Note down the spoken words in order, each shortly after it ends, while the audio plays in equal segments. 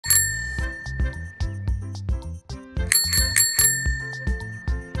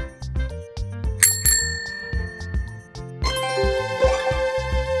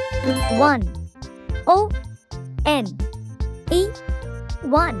1 O N E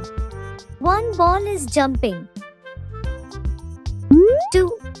 1. One ball is jumping.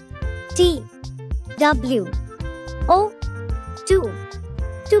 2 T W O 2.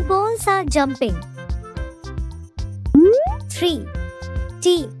 Two balls are jumping. 3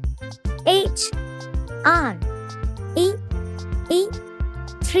 T H R E E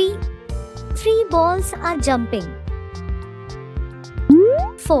 3. Three balls are jumping.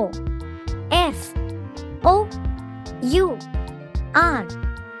 4 F O U R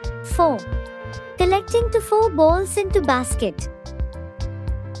 4. Collecting to 4 balls into basket.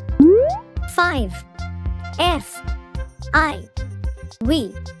 5 F I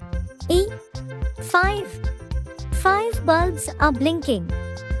V E 5. 5 bulbs are blinking.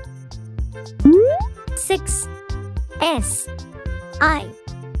 6 S I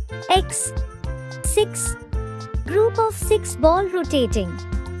X 6. Group of 6 ball rotating.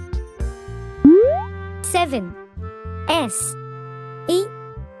 7 S E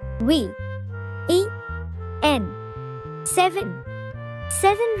V E N 7.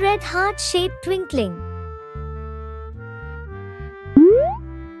 7 red heart shaped twinkling.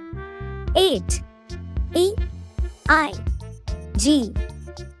 8 E I G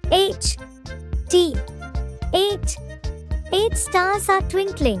H T 8. 8 stars are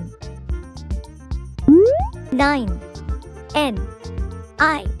twinkling. 9 N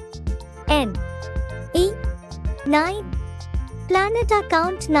I N E 9. Planet are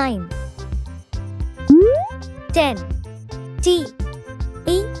count 9. 10 T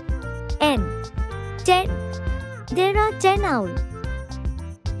E N 10. There are 10 owls.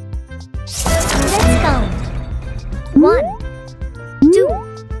 Let's count. 1 2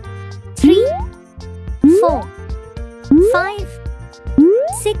 3 4 5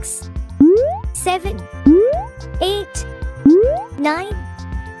 6 7 8 9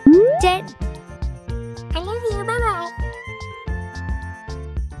 10. I love you. Bye bye.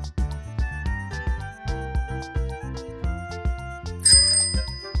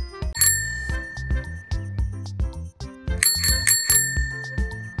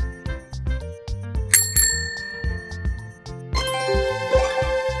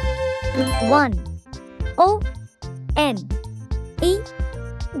 One O N E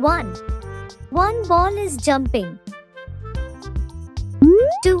 1. One ball is jumping.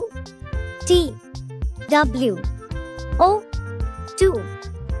 2 T W O 2.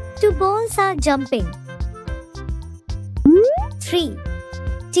 Two balls are jumping. 3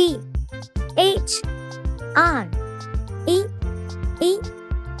 T H R E E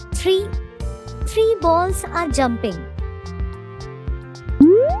 3. 3 balls are jumping.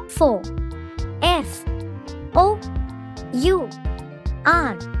 4 F O U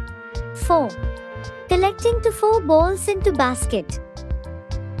R 4. Collecting to 4 balls into basket.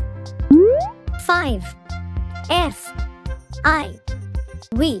 5 F I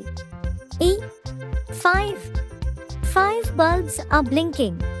V E 5. 5 bulbs are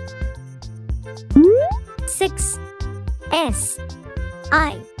blinking. 6 S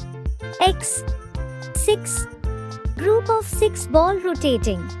I X 6. Group of 6 ball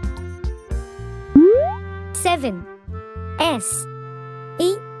rotating. 7 S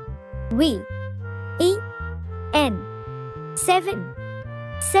E V E N 7.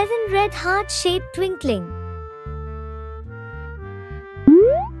 7 red heart shaped twinkling.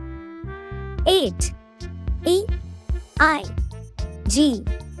 8 E I G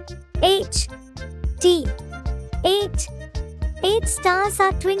H T 8. 8 stars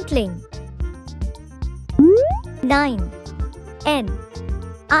are twinkling. 9 N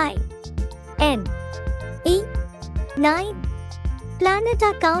I N E 9. Planet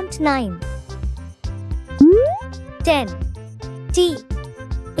are count 9. 10 T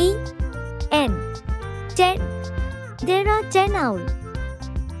E N 10. There are 10 owls.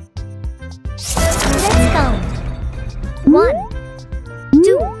 Let's count. 1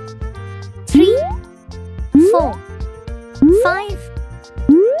 2 3 4 5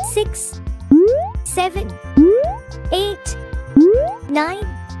 6 7 8 9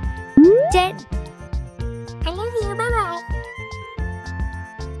 10.